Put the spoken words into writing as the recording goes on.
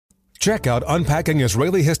Check out Unpacking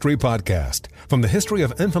Israeli History podcast. From the history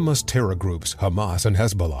of infamous terror groups Hamas and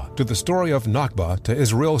Hezbollah to the story of Nakba to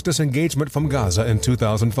Israel's disengagement from Gaza in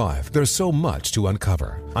 2005, there's so much to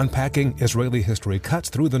uncover. Unpacking Israeli History cuts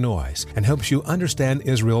through the noise and helps you understand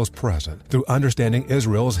Israel's present through understanding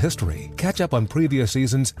Israel's history. Catch up on previous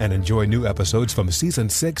seasons and enjoy new episodes from Season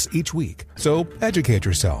 6 each week. So educate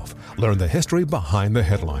yourself. Learn the history behind the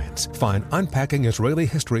headlines. Find Unpacking Israeli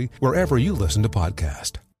History wherever you listen to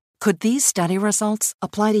podcasts. Could these study results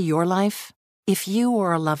apply to your life? If you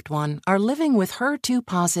or a loved one are living with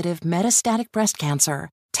HER2-positive metastatic breast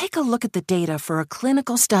cancer, take a look at the data for a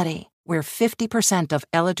clinical study where 50% of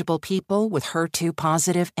eligible people with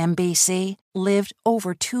HER2-positive MBC lived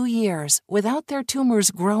over 2 years without their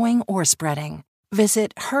tumors growing or spreading.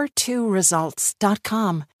 Visit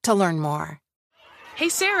her2results.com to learn more. Hey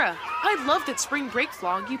Sarah, I love that spring break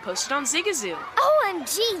vlog you posted on Zigazoo.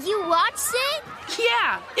 OMG, you watched it?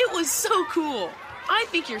 Yeah, it was so cool. I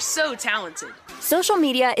think you're so talented. Social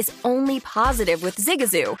media is only positive with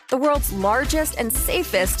Zigazoo, the world's largest and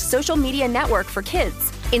safest social media network for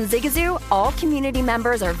kids. In Zigazoo, all community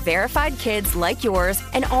members are verified kids like yours,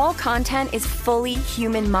 and all content is fully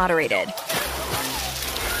human moderated.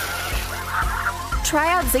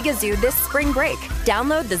 Try out Zigazoo this spring break.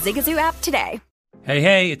 Download the Zigazoo app today.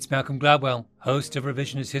 Hey, it's Malcolm Gladwell, host of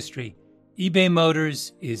Revisionist History. eBay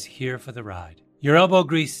Motors is here for the ride. Your elbow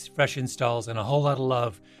grease, fresh installs, and a whole lot of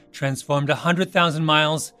love transformed 100,000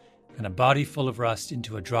 miles and a body full of rust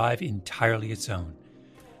into a drive entirely its own.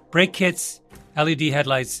 Brake kits, LED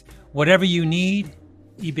headlights, whatever you need,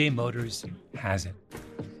 eBay Motors has it.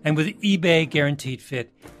 And with eBay Guaranteed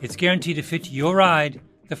Fit, it's guaranteed to fit your ride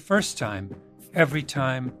the first time, every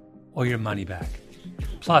time, or your money back.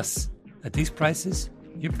 Plus, at these prices,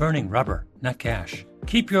 you're burning rubber, not cash.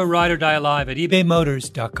 Keep your ride or die alive at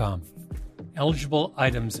ebaymotors.com. Eligible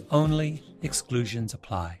items only. Exclusions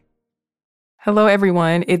apply. Hello,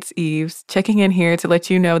 everyone. It's Eves, checking in here to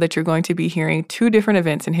let you know that you're going to be hearing 2 different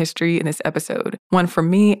events in history in this episode. One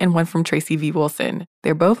from me and one from Tracy V. Wilson.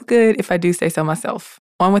 They're both good, if I do say so myself.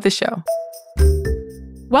 On with the show.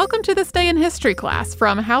 Welcome to This Day in History class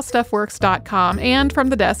from HowStuffWorks.com and from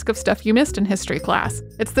the desk of Stuff You Missed in History class.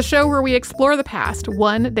 It's the show where we explore the past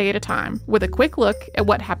one day at a time with a quick look at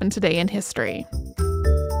what happened today in history.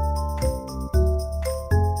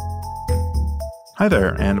 Hi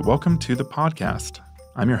there, and welcome to the podcast.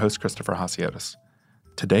 I'm your host, Christopher Hasiotis.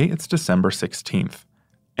 Today it's December 16th,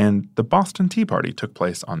 and the Boston Tea Party took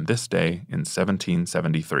place on this day in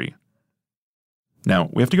 1773.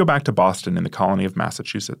 Now, we have to go back to Boston in the colony of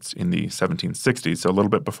Massachusetts in the 1760s, so a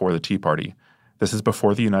little bit before the Tea Party. This is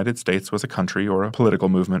before the United States was a country or a political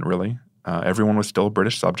movement, really. Everyone was still a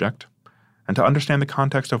British subject. And to understand the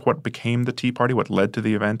context of what became the Tea Party, what led to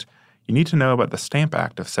the event, you need to know about the Stamp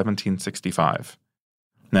Act of 1765.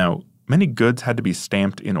 Now, many goods had to be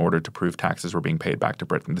stamped in order to prove taxes were being paid back to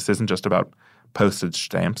Britain. This isn't just about postage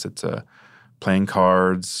stamps. It's playing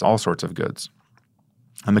cards, all sorts of goods.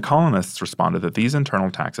 And the colonists responded that these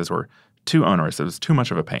internal taxes were too onerous. It was too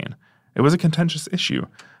much of a pain. It was a contentious issue.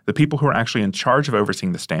 The people who were actually in charge of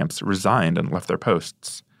overseeing the stamps resigned and left their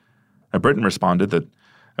posts. Now, Britain responded that,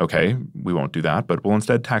 okay, we won't do that, but we'll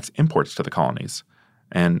instead tax imports to the colonies.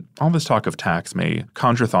 And all this talk of tax may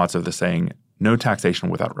conjure thoughts of the saying, no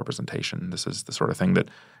taxation without representation. This is the sort of thing that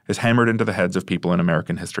is hammered into the heads of people in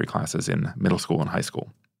American history classes in middle school and high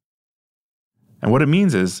school. And what it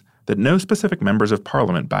means is that no specific members of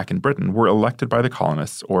Parliament back in Britain were elected by the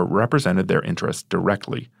colonists or represented their interests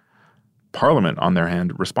directly. Parliament, on their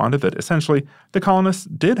hand, responded that essentially the colonists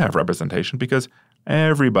did have representation because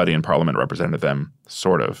everybody in Parliament represented them,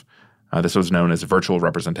 sort of. This was known as virtual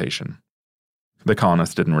representation. The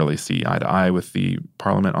colonists didn't really see eye to eye with the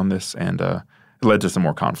Parliament on this, and it led to some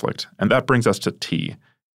more conflict. And that brings us to tea.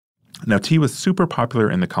 Now, tea was super popular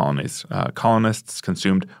in the colonies. Colonists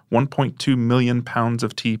consumed 1.2 million pounds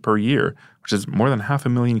of tea per year, which is more than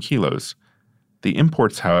 500,000 kilos. The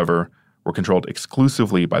imports, however, were controlled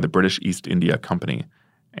exclusively by the British East India Company,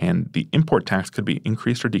 and the import tax could be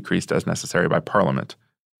increased or decreased as necessary by Parliament.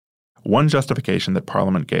 One justification that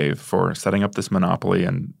Parliament gave for setting up this monopoly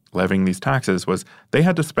and levying these taxes was they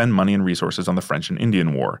had to spend money and resources on the French and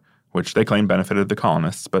Indian War, which they claimed benefited the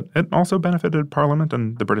colonists, but it also benefited Parliament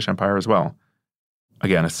and the British Empire as well.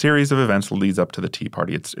 Again, a series of events leads up to the Tea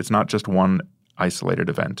Party. It's not just one isolated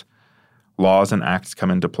event. Laws and acts come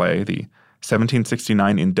into play. The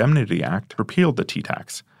 1769 Indemnity Act repealed the tea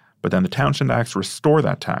tax, but then the Townshend Acts restore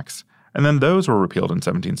that tax, and then those were repealed in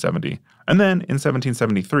 1770. And then in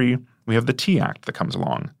 1773, we have the Tea Act that comes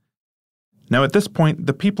along. Now, at this point,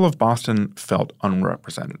 the people of Boston felt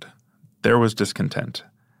unrepresented. There was discontent.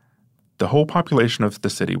 The whole population of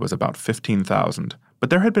the city was about 15,000,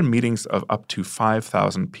 but there had been meetings of up to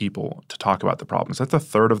 5,000 people to talk about the problems. That's a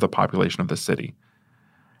third of the population of the city.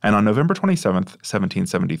 And on November 27th,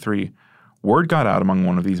 1773, word got out among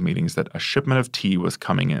one of these meetings that a shipment of tea was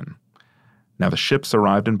coming in. Now, the ships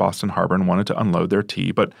arrived in Boston Harbor and wanted to unload their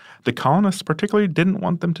tea, but the colonists particularly didn't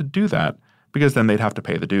want them to do that because then they'd have to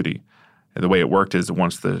pay the duty. And the way it worked is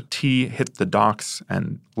once the tea hit the docks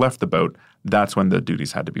and left the boat, that's when the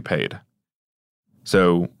duties had to be paid.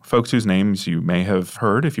 So folks whose names you may have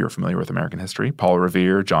heard if you're familiar with American history, Paul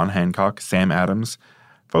Revere, John Hancock, Sam Adams,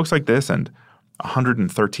 folks like this and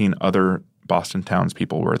 113 other Boston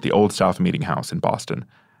townspeople were at the Old South Meeting House in Boston.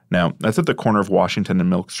 Now, that's at the corner of Washington and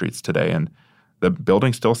Milk Streets today, and the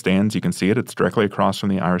building still stands. You can see it. It's directly across from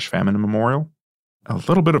the Irish Famine Memorial. A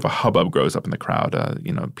little bit of a hubbub grows up in the crowd.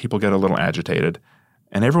 People get a little agitated,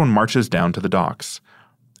 and everyone marches down to the docks.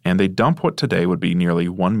 And they dump what today would be nearly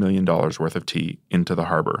 $1 million worth of tea into the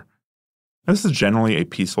harbor. This is generally a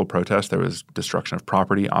peaceful protest. There was destruction of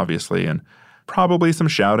property, obviously, and probably some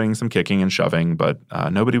shouting, some kicking and shoving, but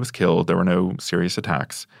nobody was killed. There were no serious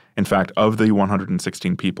attacks. In fact, of the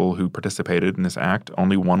 116 people who participated in this act,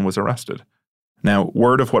 only one was arrested. Now,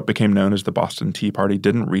 word of what became known as the Boston Tea Party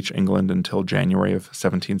didn't reach England until January of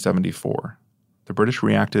 1774. The British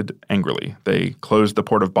reacted angrily. They closed the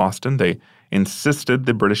port of Boston. They insisted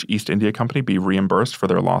the British East India Company be reimbursed for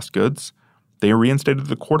their lost goods. They reinstated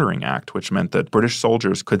the Quartering Act, which meant that British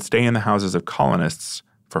soldiers could stay in the houses of colonists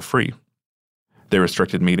for free. They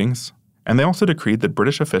restricted meetings, and they also decreed that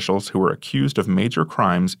British officials who were accused of major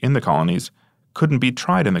crimes in the colonies couldn't be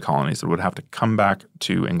tried in the colonies and would have to come back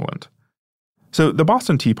to England. So the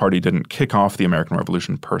Boston Tea Party didn't kick off the American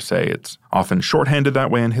Revolution per se. It's often shorthanded that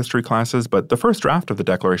way in history classes, but the first draft of the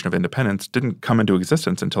Declaration of Independence didn't come into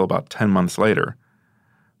existence until about 10 months later.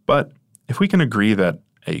 But if we can agree that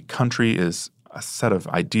a country is a set of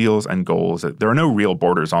ideals and goals, that there are no real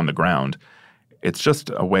borders on the ground, it's just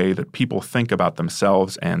a way that people think about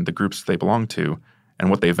themselves and the groups they belong to and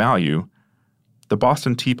what they value, the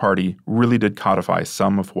Boston Tea Party really did codify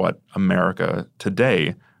some of what America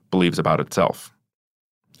today believes about itself.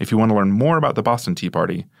 If you want to learn more about the Boston Tea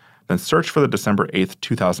Party, then search for the December 8th,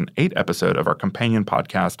 2008 episode of our companion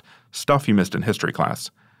podcast, Stuff You Missed in History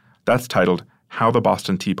Class. That's titled, How the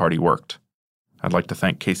Boston Tea Party Worked. I'd like to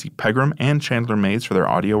thank Casey Pegram and Chandler Mays for their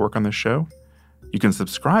audio work on this show. You can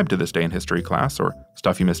subscribe to This Day in History Class or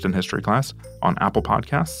Stuff You Missed in History Class on Apple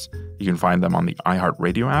Podcasts. You can find them on the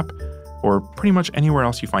iHeartRadio app or pretty much anywhere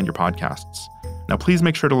else you find your podcasts. Now please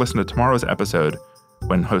make sure to listen to tomorrow's episode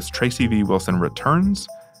when host Tracy V. Wilson returns,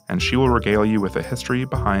 and she will regale you with the history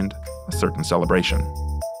behind a certain celebration.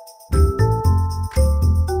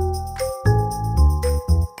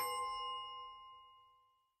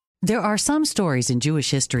 There are some stories in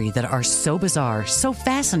Jewish history that are so bizarre, so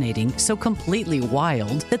fascinating, so completely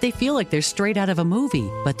wild that they feel like they're straight out of a movie,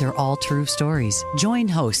 but they're all true stories. Join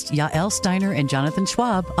host Yael Steiner and Jonathan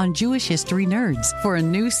Schwab on Jewish History Nerds for a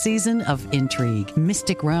new season of intrigue,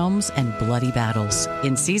 mystic realms, and bloody battles.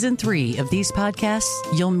 In Season 3 of these podcasts,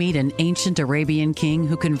 you'll meet an ancient Arabian king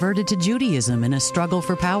who converted to Judaism in a struggle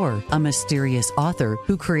for power, a mysterious author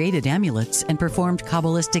who created amulets and performed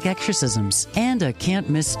Kabbalistic exorcisms, and a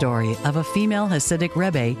can't-miss story of a female Hasidic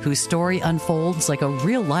Rebbe whose story unfolds like a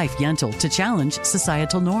real-life Yentl to challenge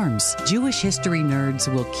societal norms. Jewish History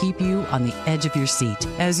Nerds will keep you on the edge of your seat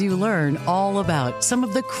as you learn all about some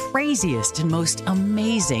of the craziest and most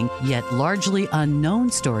amazing, yet largely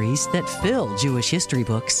unknown stories that fill Jewish history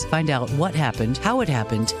books. Find out what happened, how it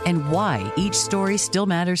happened, and why each story still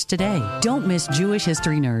matters today. Don't miss Jewish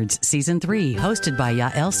History Nerds Season 3, hosted by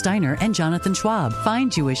Yael Steiner and Jonathan Schwab.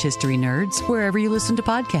 Find Jewish History Nerds wherever you listen to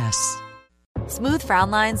podcasts. Smooth frown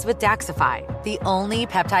lines with Daxxify, the only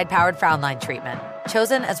peptide-powered frown line treatment.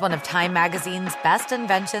 Chosen as one of Time Magazine's best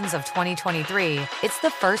inventions of 2023, it's the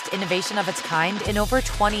first innovation of its kind in over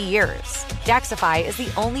 20 years. Daxxify is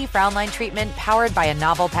the only frown line treatment powered by a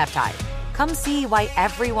novel peptide. Come see why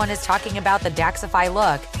everyone is talking about the Daxxify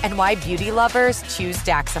look and why beauty lovers choose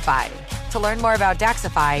Daxxify. To learn more about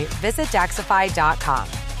Daxxify, visit Daxxify.com.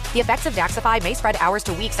 The effects of Daxxify may spread hours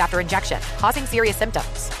to weeks after injection, causing serious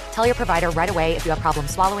symptoms. Tell your provider right away if you have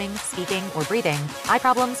problems swallowing, speaking, or breathing, eye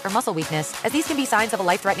problems, or muscle weakness, as these can be signs of a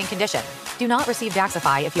life-threatening condition. Do not receive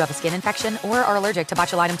Daxxify if you have a skin infection or are allergic to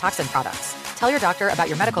botulinum toxin products. Tell your doctor about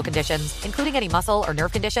your medical conditions, including any muscle or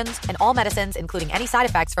nerve conditions, and all medicines, including any side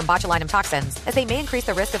effects from botulinum toxins, as they may increase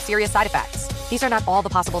the risk of serious side effects. These are not all the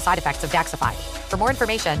possible side effects of Daxxify. For more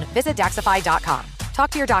information, visit Daxxify.com. Talk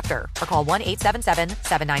to your doctor or call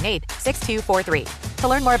 1-877-798-6243. To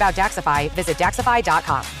learn more about Daxxify, visit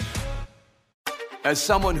Daxxify.com. As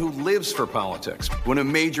someone who lives for politics, when a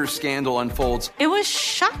major scandal unfolds, it was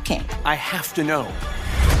shocking. I have to know,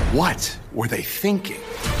 what were they thinking?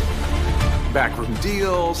 Backroom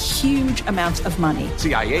deals, huge amounts of money,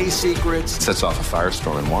 CIA secrets, sets off a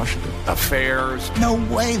firestorm in Washington, affairs. No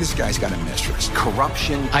way this guy's got a mistress.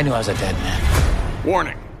 Corruption. I knew I was a dead man.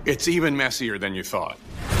 Warning, it's even messier than you thought.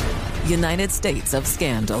 United States of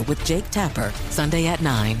Scandal with Jake Tapper, Sunday at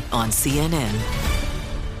 9 on CNN.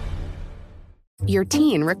 Your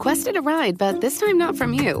teen requested a ride, but this time not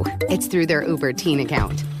from you. It's through their Uber teen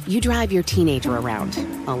account. You drive your teenager around,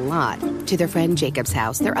 a lot, to their friend Jacob's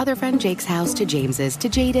house, their other friend Jake's house, to James's, to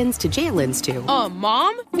Jaden's, to Jalen's, to...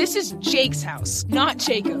 Mom? This is Jake's house, not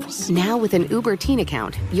Jacob's. Now with an Uber teen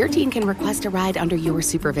account, your teen can request a ride under your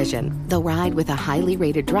supervision. They'll ride with a highly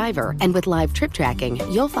rated driver, and with live trip tracking,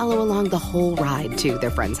 you'll follow along the whole ride to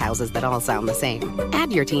their friends' houses that all sound the same.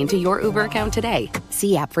 Add your teen to your Uber account today.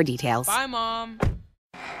 See app for details. Bye, Mom.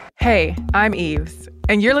 Hey, I'm Eves,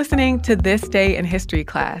 and you're listening to This Day in History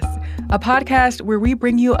Class, a podcast where we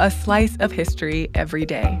bring you a slice of history every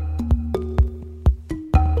day.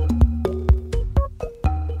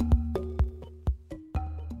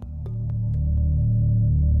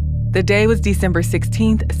 The day was December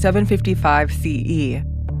 16th, 755 CE.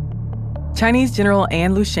 Chinese General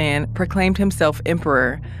An Lushan proclaimed himself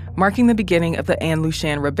emperor, marking the beginning of the An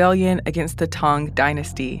Lushan Rebellion against the Tang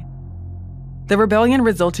Dynasty. The rebellion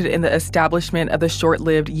resulted in the establishment of the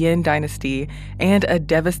short-lived Yin dynasty and a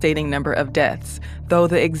devastating number of deaths, though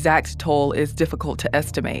the exact toll is difficult to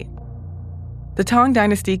estimate. The Tang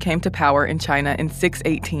dynasty came to power in China in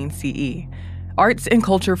 618 CE. Arts and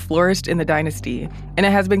culture flourished in the dynasty, and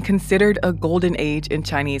it has been considered a golden age in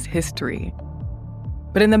Chinese history.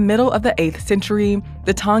 But in the middle of the 8th century,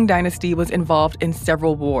 the Tang dynasty was involved in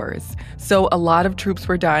several wars, so a lot of troops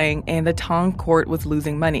were dying and the Tang court was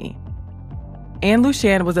losing money. An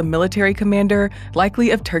Lushan was a military commander, likely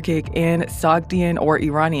of Turkic and Sogdian or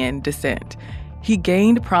Iranian descent. He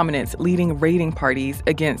gained prominence leading raiding parties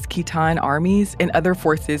against Khitan armies and other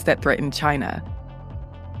forces that threatened China.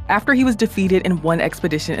 After he was defeated in one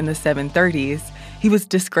expedition in the 730s, he was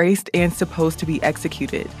disgraced and supposed to be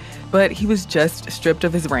executed, but he was just stripped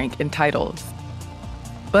of his rank and titles.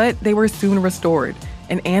 But they were soon restored,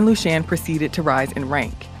 and An Lushan proceeded to rise in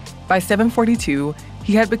rank. By 742,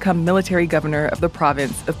 he had become military governor of the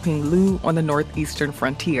province of Pinglu on the northeastern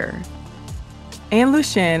frontier. An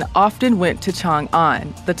Lushan often went to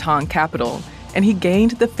Chang'an, the Tang capital, and he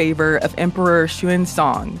gained the favor of Emperor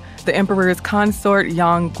Xuanzong, the emperor's consort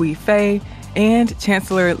Yang Guifei, and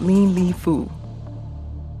Chancellor Lin Lifu.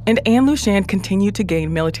 And An Lushan continued to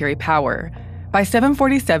gain military power. By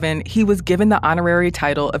 747, he was given the honorary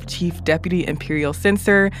title of Chief Deputy Imperial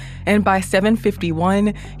Censor, and by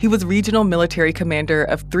 751, he was regional military commander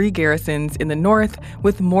of 3 garrisons in the north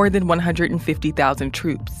with more than 150,000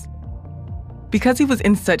 troops. Because he was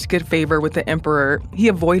in such good favor with the emperor, he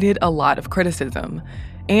avoided a lot of criticism,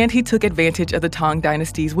 and he took advantage of the Tang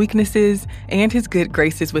dynasty's weaknesses and his good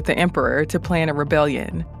graces with the emperor to plan a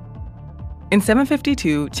rebellion. In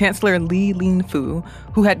 752, Chancellor Li Linfu,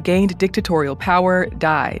 who had gained dictatorial power,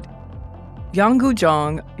 died. Yang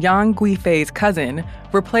Guzhong, Yang Guifei's cousin,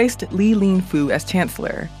 replaced Li Linfu as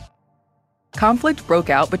chancellor. Conflict broke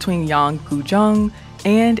out between Yang Guzhong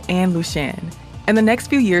and An Lushan, and the next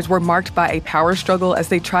few years were marked by a power struggle as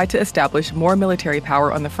they tried to establish more military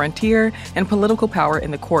power on the frontier and political power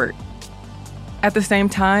in the court. At the same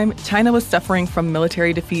time, China was suffering from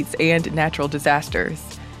military defeats and natural disasters.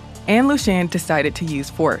 An Lushan decided to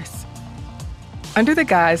use force. Under the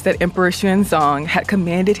guise that Emperor Xuanzong had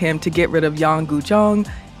commanded him to get rid of Yang Guzhong,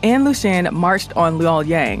 An Lushan marched on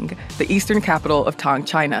Luoyang, the eastern capital of Tang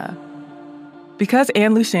China. Because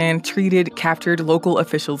An Lushan treated captured local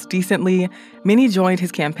officials decently, many joined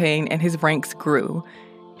his campaign and his ranks grew.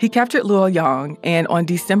 He captured Luoyang, and on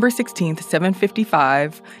December 16,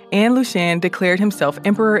 755, An Lushan declared himself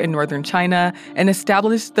emperor in northern China and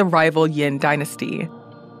established the rival Yin dynasty.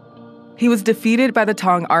 He was defeated by the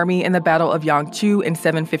Tang army in the Battle of Yangchu in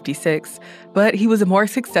 756, but he was more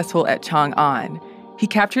successful at Chang'an. He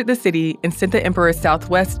captured the city and sent the emperor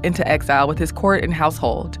southwest into exile with his court and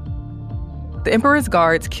household. The emperor's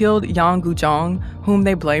guards killed Yang Guzhong, whom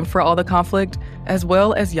they blamed for all the conflict, as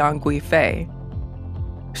well as Yang Guifei.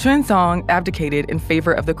 Xuanzong abdicated in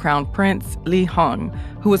favor of the crown prince Li Hong,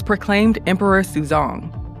 who was proclaimed Emperor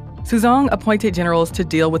Suzong. Suzong appointed generals to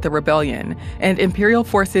deal with the rebellion, and imperial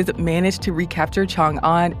forces managed to recapture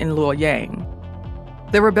Chang'an and Luoyang.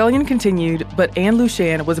 The rebellion continued, but An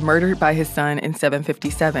Lushan was murdered by his son in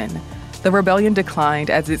 757. The rebellion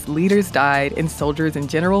declined as its leaders died and soldiers and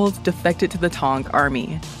generals defected to the Tang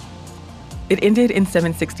army. It ended in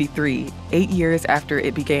 763, 8 years after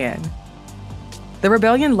it began. The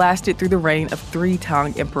rebellion lasted through the reign of 3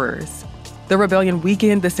 Tang emperors. The rebellion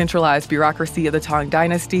weakened the centralized bureaucracy of the Tang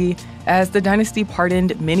dynasty, as the dynasty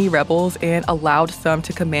pardoned many rebels and allowed some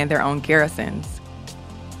to command their own garrisons.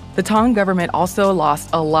 The Tang government also lost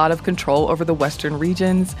a lot of control over the western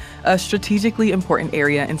regions, a strategically important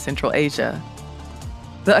area in Central Asia.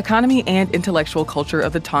 The economy and intellectual culture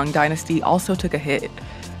of the Tang dynasty also took a hit.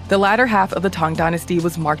 The latter half of the Tang dynasty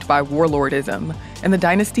was marked by warlordism, and the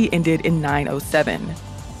dynasty ended in 907.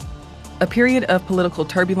 A period of political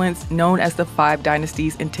turbulence known as the 5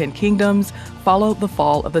 Dynasties and 10 Kingdoms followed the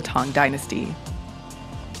fall of the Tang dynasty.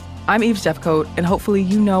 I'm Eve Jeffcoat, and hopefully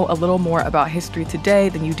you know a little more about history today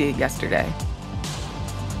than you did yesterday.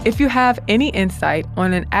 If you have any insight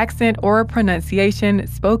on an accent or a pronunciation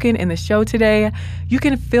spoken in the show today, you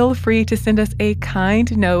can feel free to send us a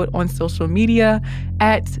kind note on social media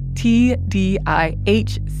at TDIHC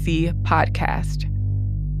Podcast.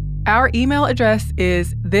 Our email address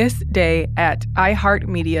is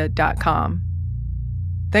thisday@iheartmedia.com.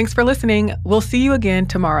 Thanks for listening. We'll see you again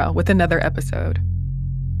tomorrow with another episode.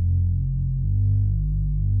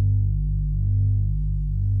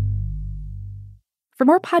 For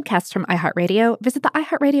more podcasts from iHeartRadio, visit the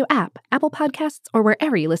iHeartRadio app, Apple Podcasts, or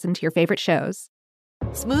wherever you listen to your favorite shows.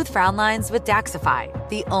 Smooth frown lines with Daxxify,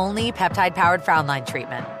 the only peptide-powered frown line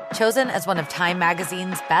treatment. Chosen as one of Time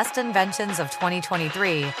Magazine's best inventions of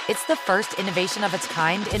 2023, it's the first innovation of its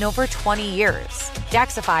kind in over 20 years.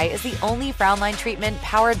 Daxxify is the only frown line treatment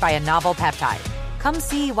powered by a novel peptide. Come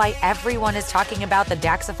see why everyone is talking about the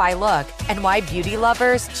Daxxify look and why beauty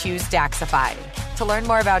lovers choose Daxxify. To learn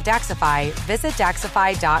more about Daxxify, visit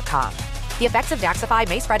Daxxify.com. The effects of Daxxify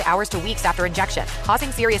may spread hours to weeks after injection,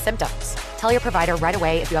 causing serious symptoms. Tell your provider right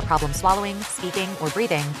away if you have problems swallowing, speaking, or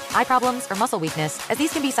breathing, eye problems, or muscle weakness, as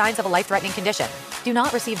these can be signs of a life-threatening condition. Do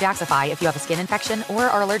not receive Daxxify if you have a skin infection or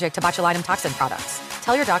are allergic to botulinum toxin products.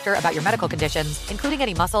 Tell your doctor about your medical conditions, including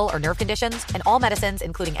any muscle or nerve conditions, and all medicines,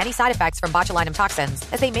 including any side effects from botulinum toxins,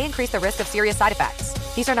 as they may increase the risk of serious side effects.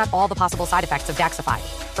 These are not all the possible side effects of Daxxify.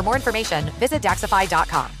 For more information, visit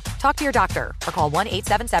Daxxify.com. Talk to your doctor or call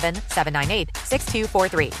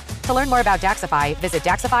 1-877-798-6243. To learn more about Daxxify, visit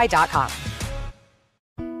Daxxify.com.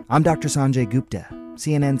 I'm Dr. Sanjay Gupta,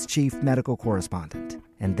 CNN's chief medical correspondent,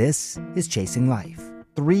 and this is Chasing Life.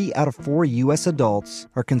 3 out of 4 U.S. adults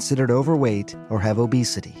are considered overweight or have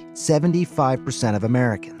obesity. 75% of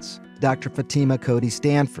Americans. Dr. Fatima Cody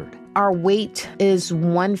Stanford. Our weight is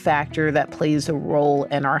one factor that plays a role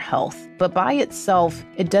in our health, but by itself,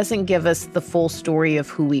 it doesn't give us the full story of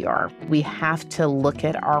who we are. We have to look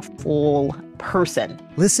at our full person.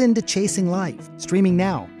 Listen to Chasing Life, streaming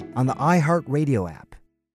now on the iHeartRadio app.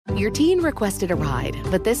 Your teen requested a ride,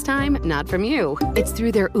 but this time, not from you. It's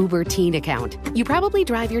through their Uber Teen account. You probably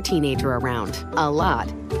drive your teenager around. A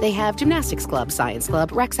lot. They have gymnastics club, science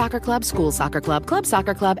club, rec soccer club, school soccer club, club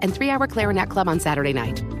soccer club, and 3-hour clarinet club on Saturday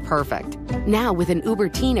night. Perfect. Now, with an Uber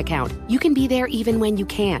Teen account, you can be there even when you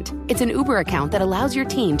can't. It's an Uber account that allows your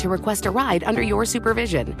teen to request a ride under your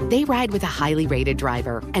supervision. They ride with a highly rated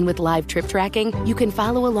driver, and with live trip tracking, you can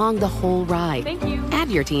follow along the whole ride. Thank you. Add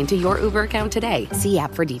your teen to your Uber account today. See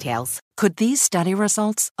app for details. Could these study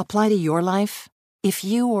results apply to your life? If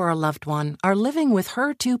you or a loved one are living with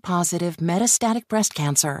HER2-positive metastatic breast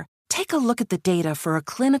cancer, take a look at the data for a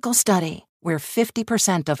clinical study where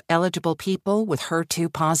 50% of eligible people with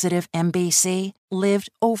HER2-positive MBC lived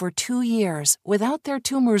over 2 years without their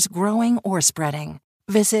tumors growing or spreading.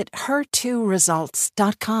 Visit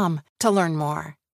HER2results.com to learn more.